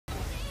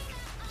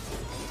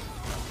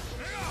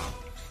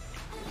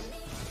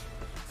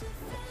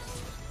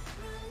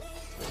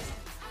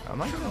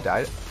Am I gonna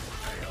die?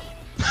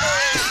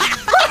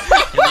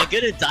 Am I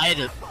gonna die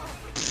to...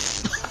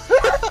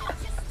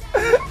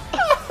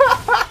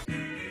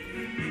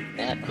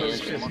 That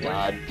is just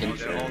God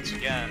control. Once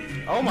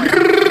again. Oh my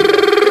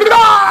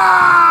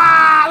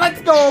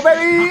let's go,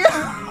 baby!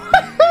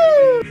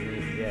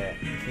 Yeah.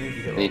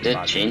 They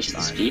did change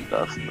the speed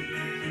buff.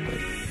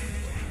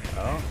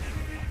 Oh.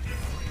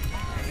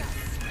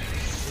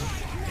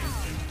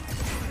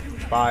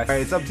 Bye.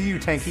 Alright, it's up to you,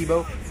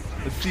 Tankibo.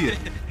 Let's see it.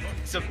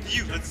 It's up to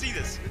you. Let's see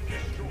this.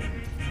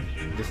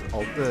 Just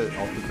ult the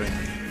thing.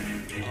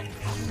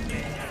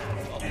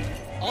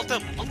 Ult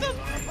him! Ult him!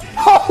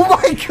 Oh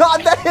my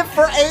god, that hit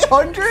for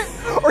 800?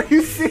 Are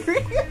you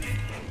serious?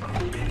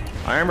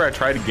 I remember I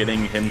tried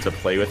getting him to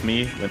play with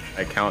me when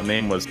my account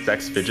name was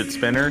Sex Fidget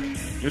Spinner.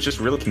 He was just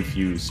really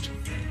confused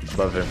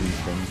above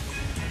everything.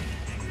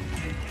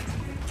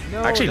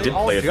 No, I actually they did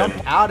all play with jump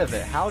him. out of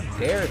it. How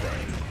dare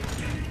they?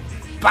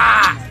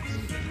 Bah!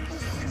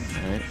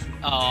 Right.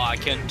 Oh, I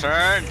can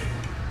turn!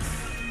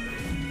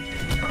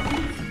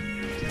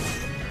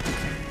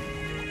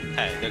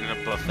 Hey, they're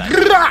gonna buff that.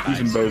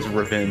 Kuzenbo's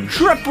revenge.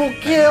 Triple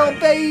kill,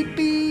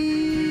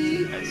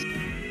 baby! Nice.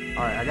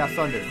 Alright, I got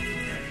Thunder.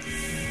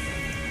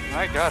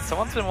 My god,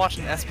 someone's been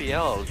watching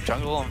SPL,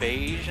 Jungle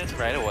Invasion,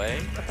 right away?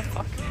 What the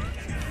fuck?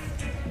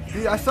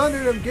 Dude, I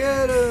thundered him,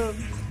 get him!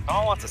 No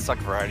one wants to suck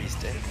Variety's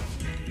dick.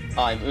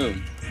 I'm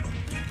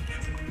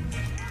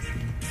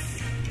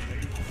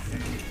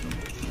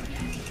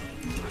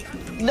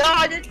No,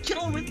 I didn't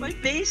kill him with my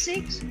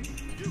basics!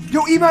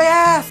 Yo, eat my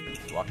ass!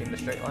 Walk in the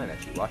straight line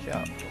at you, watch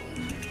out.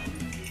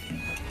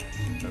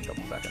 In a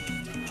couple seconds.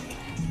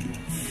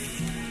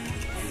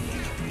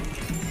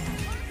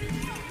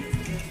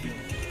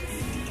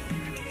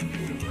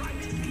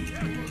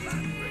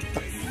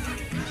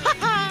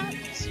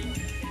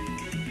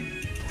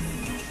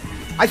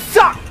 I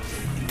suck!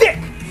 Dick!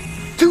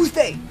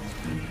 Tuesday!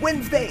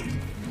 Wednesday!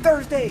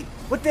 Thursday!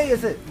 What day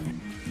is it?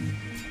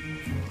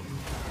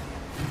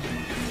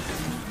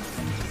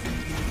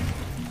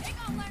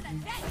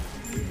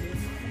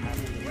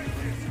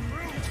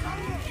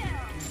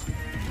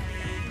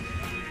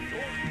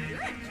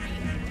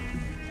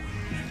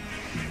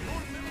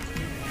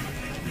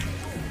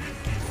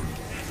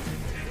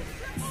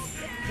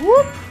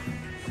 Whoop!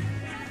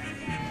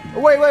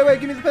 Oh, wait,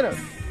 give me the pinner.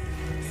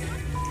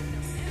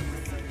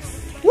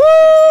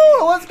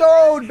 Woo! Let's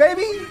go,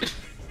 baby!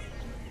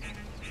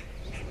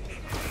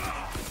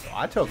 Oh,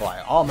 I took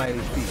like all my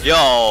HP.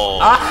 Yo!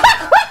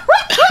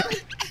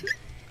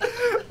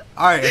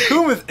 Alright,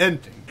 Akuma's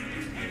ending.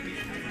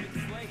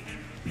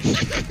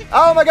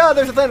 Oh my god,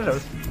 there's a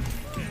Thanatos.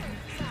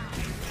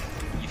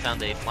 You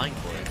found a flying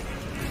boy.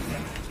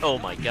 Oh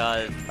my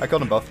god. I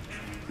killed them both.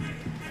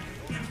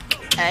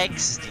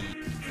 XD.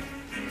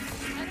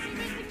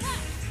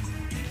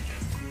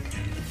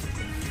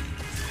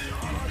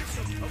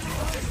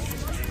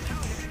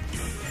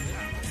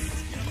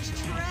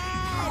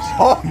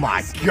 Oh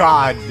my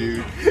god,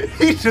 dude.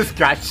 He just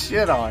got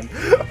shit on.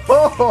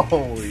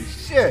 Holy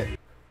shit.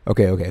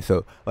 Okay,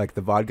 so like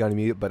the VOD got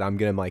immediate, but I'm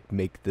gonna like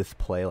make this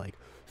play like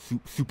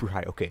super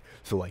high. Okay,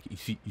 so like you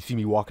see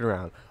me walking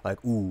around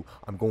like, ooh,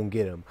 I'm gonna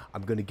get him.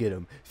 I'm gonna get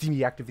him. See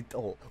me activate the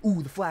ult.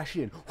 Ooh, the flash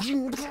in.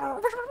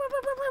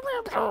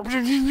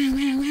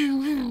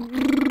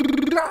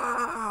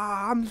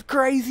 I'm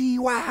crazy.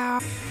 Wow.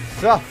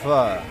 Stuff.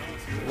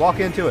 Walk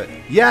into it.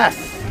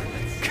 Yes.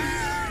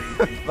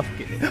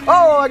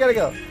 Oh, I gotta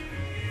go.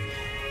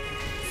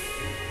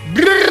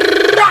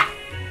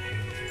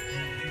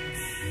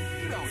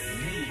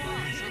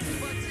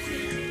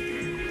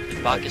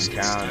 Bacchus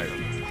can stun.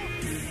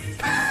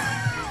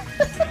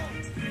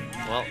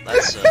 Well,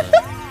 that's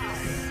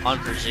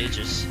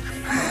unprestigious.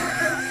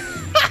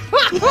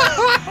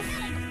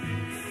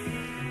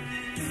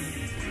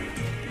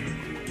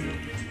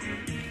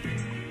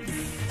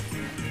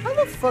 How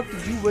the fuck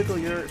did you wiggle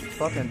your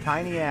fucking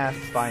tiny ass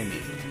by me?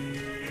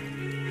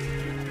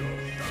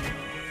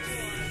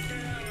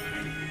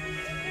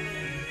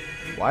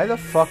 Why the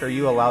fuck are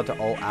you allowed to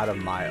ult out of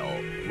my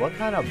ult? What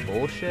kind of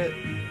bullshit?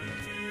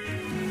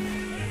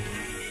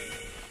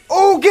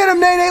 Oh, get him,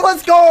 Nene!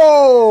 Let's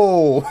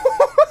go!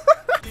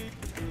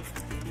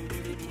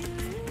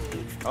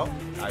 Oh,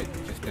 I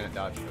just didn't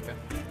dodge. Okay.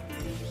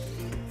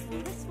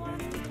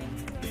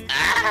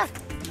 Ah!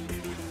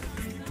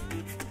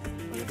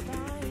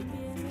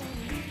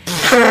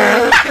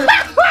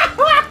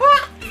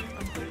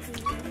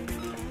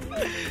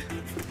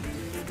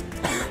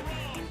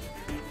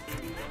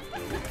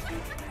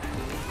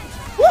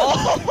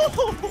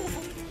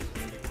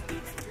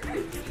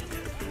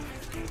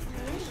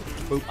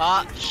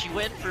 She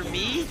went for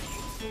me?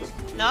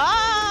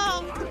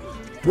 No!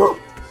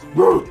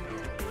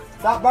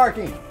 Stop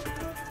barking!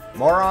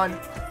 Moron!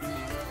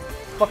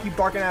 Fuck you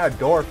barking at a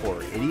door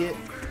for, idiot?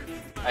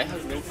 I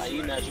have no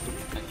magical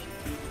protection.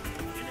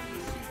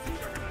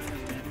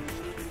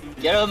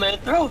 Get him, man,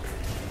 throw!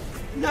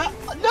 No!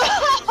 No!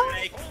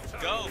 Hey,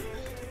 go!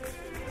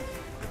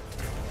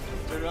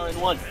 Turn around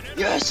in one.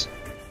 Yes!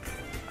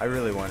 I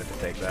really wanted to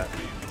take that.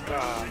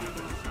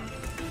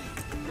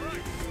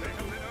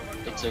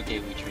 It's okay,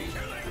 we treat.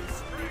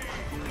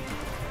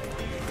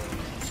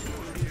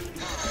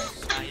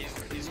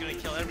 He's gonna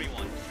kill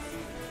everyone.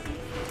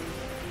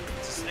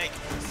 It's a snake.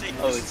 Snake.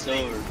 Oh, it's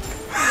over.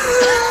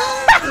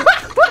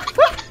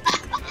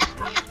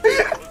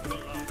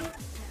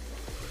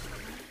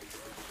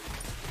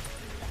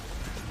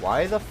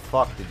 Why the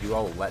fuck did you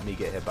all let me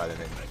get hit by the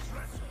minions?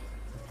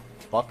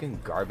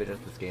 Fucking garbage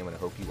at this game, and I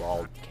hope you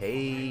all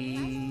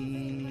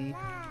K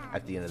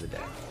at the end of the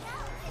day.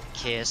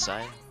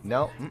 KSI?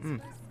 No,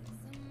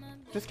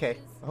 just K.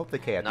 I hope they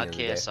K at the Not end of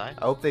the day. KSI?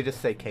 I hope they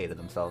just say K to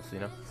themselves, you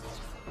know?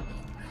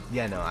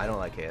 Yeah, no, I don't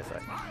like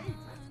KSI.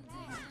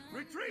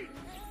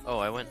 Oh,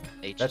 I went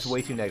H. That's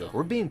way too negative.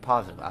 We're being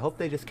positive. I hope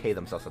they just K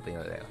themselves at the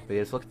end of the day. They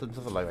just look at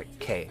themselves like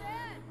K.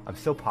 I'm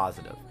so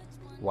positive.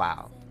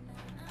 Wow.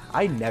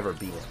 I never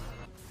beat it.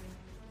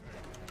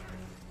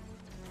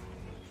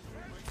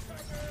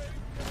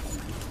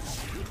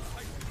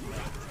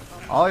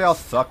 All y'all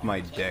suck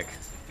my dick.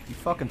 You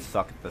fucking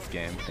suck at this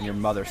game, and your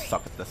mother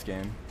suck at this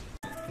game.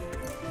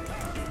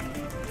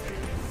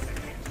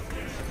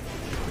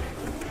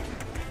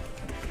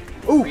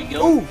 Ooh, Here you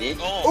go, ooh, bitch.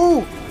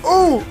 ooh,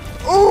 ooh,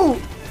 ooh,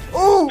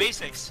 ooh,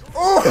 Basics.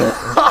 ooh.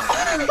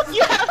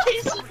 Yeah,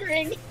 he's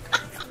ring.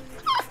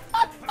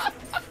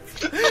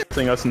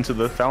 Sing us into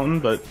the fountain,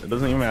 but it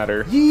doesn't even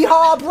matter.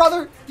 Yeehaw,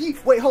 brother!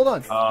 Wait, hold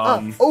on.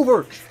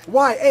 Over.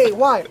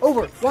 Y-A-Y.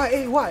 Over.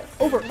 Y-A-Y.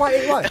 Over.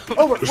 Y-A-Y.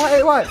 Over.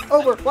 Y-A-Y.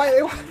 Over.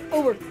 Y-A-Y.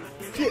 Over.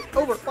 Shit.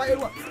 Over.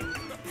 Y-A-Y.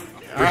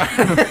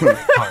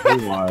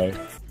 Why?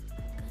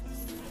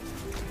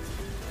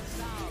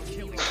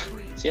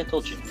 See, I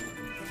told you.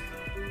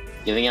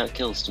 Giving out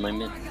kills to my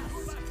mid.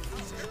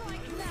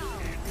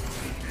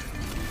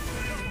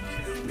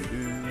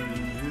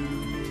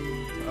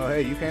 Oh,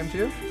 hey, you came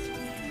too?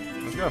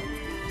 Let's go.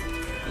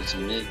 His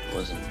mid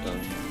wasn't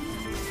done.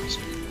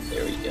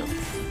 There we go.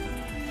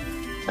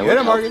 Get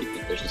him, Marcus.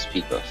 There's a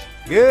speed buff.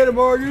 Get him,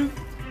 Marcus.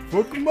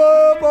 Fuck him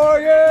up,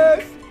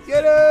 Marcus.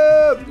 Get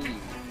him.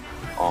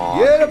 Aww.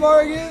 Get him,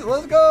 Marcus.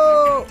 Let's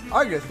go.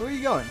 Argus, where are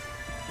you going?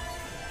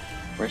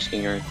 Where's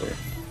King Arthur?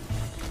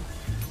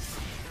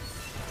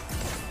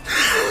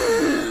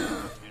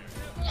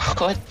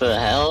 What the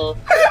hell?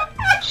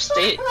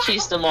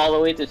 Chased him all the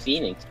way to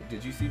Phoenix.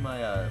 Did you see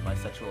my my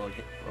sexual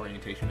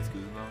orientation is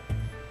Kuzenbo?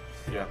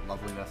 Yeah.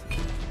 Lovely message.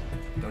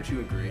 Don't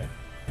you agree?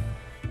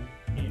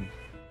 Kind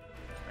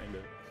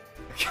of.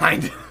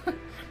 Kind of.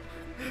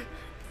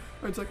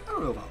 It's like, I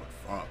don't know if I would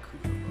fuck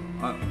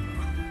Kuzenbo. I don't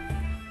know.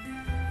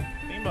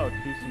 The thing about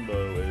Kuzenbo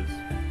is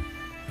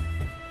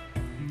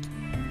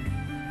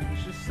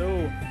it's just so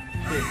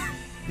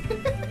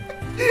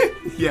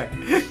Yeah.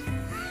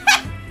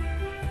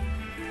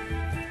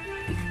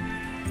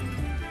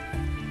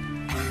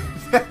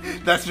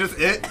 That's just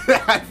it?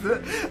 That's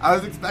it? I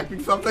was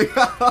expecting something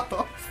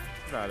else.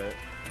 not it.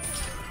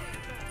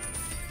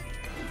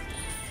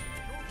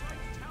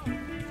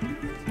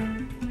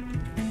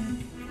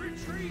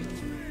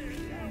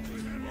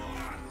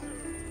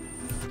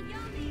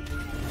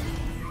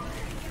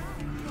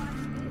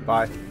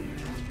 Bye.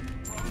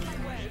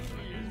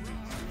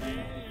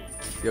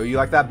 Yo, you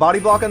like that body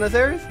block on this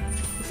Ares?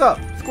 What's up?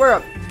 Square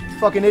up,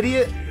 fucking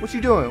idiot. What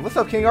you doing? What's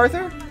up, King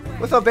Arthur?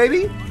 What's up,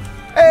 baby?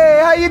 Hey,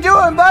 how you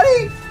doing,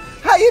 buddy?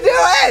 How you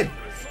doing?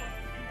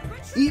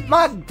 Eat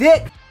my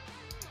dick.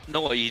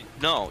 No, you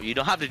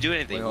don't have to do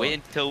anything. Wait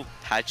until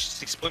patch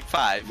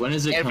 6.5. When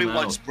is it come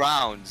Everyone's out?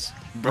 browns.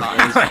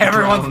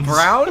 Everyone's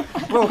brown?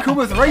 Bro,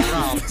 Kuma's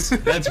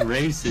racist. That's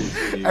racist,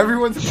 dude.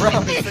 Everyone's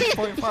brown at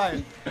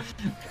 6.5.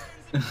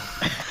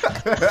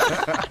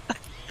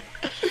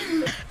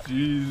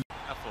 Jeez.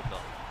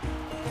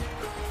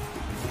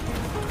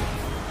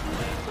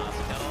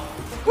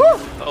 Woo!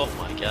 Oh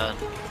my god.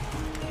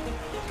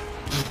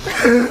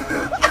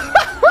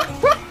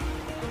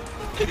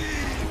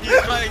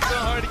 He's trying so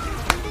hard to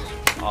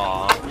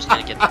Aw, I'm just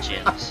gonna get the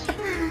gems.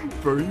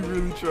 Bro, you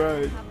really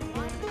tried.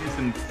 He's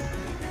in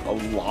a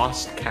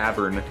lost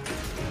cavern of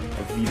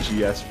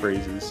VGS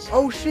phrases.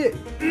 Oh shit.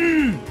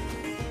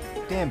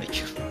 Damn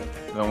it.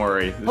 Don't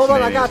worry. This Hold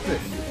on, I man got is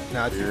this.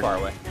 No, it's too here. far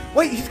away.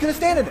 Wait, he's gonna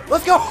stand in it.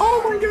 Let's go.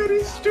 Oh my god,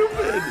 he's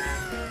stupid.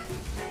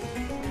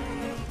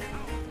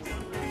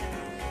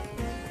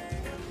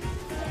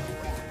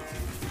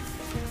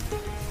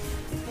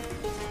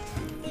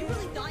 You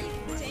really thought you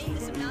could contain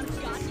this amount of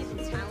god-given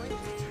talent?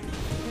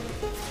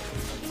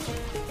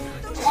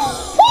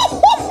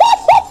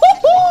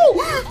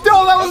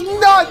 Yo, that was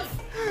nuts.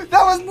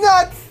 That was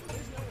nuts.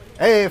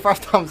 Hey,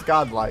 first time's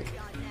godlike.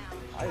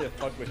 Why the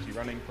fuck was she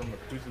running from a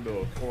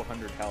Kuzenbo of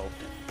 400 health?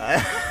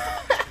 Ah,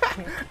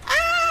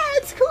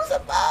 it's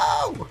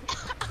Kuzenbo.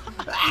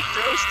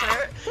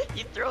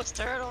 He throws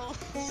turtles.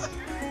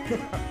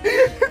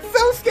 It's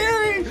so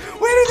scary.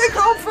 Where did they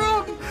come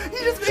from? He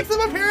just makes them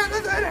appear in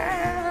the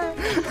air.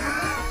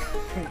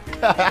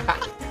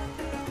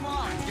 Come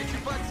on, get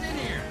your butts in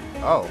here.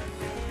 Oh,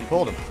 he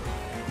pulled him.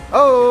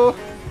 Oh.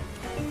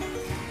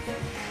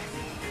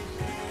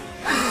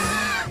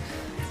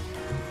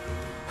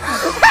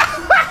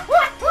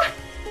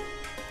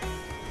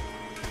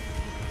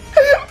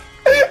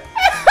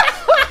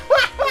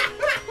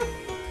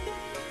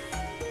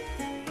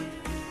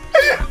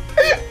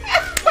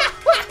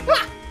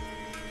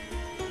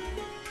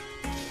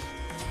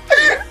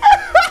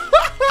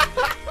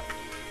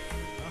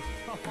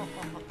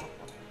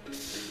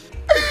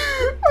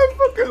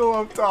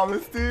 jump,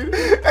 Thomas, dude.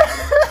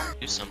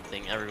 Do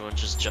something, everyone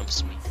just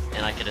jumps me,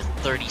 and I get a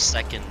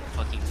 30-second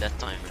fucking death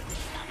timer.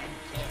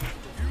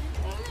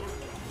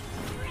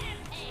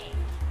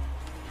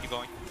 Keep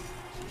going.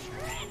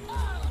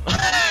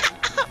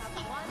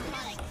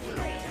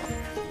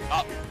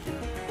 Oh,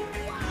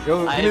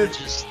 Yo, I dude.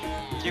 just.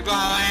 keep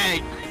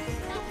going.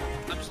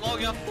 I'm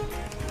slowing up.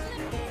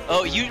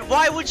 Oh, you.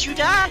 Why would you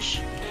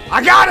dash?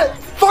 I got it!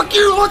 Fuck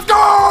you, let's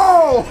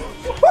go!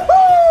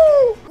 Woohoo!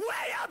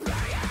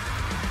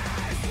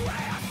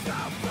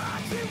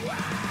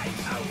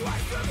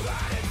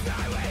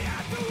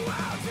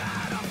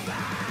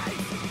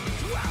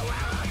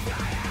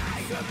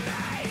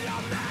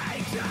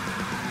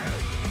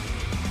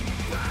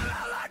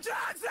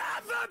 Legends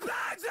of the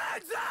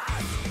Legends!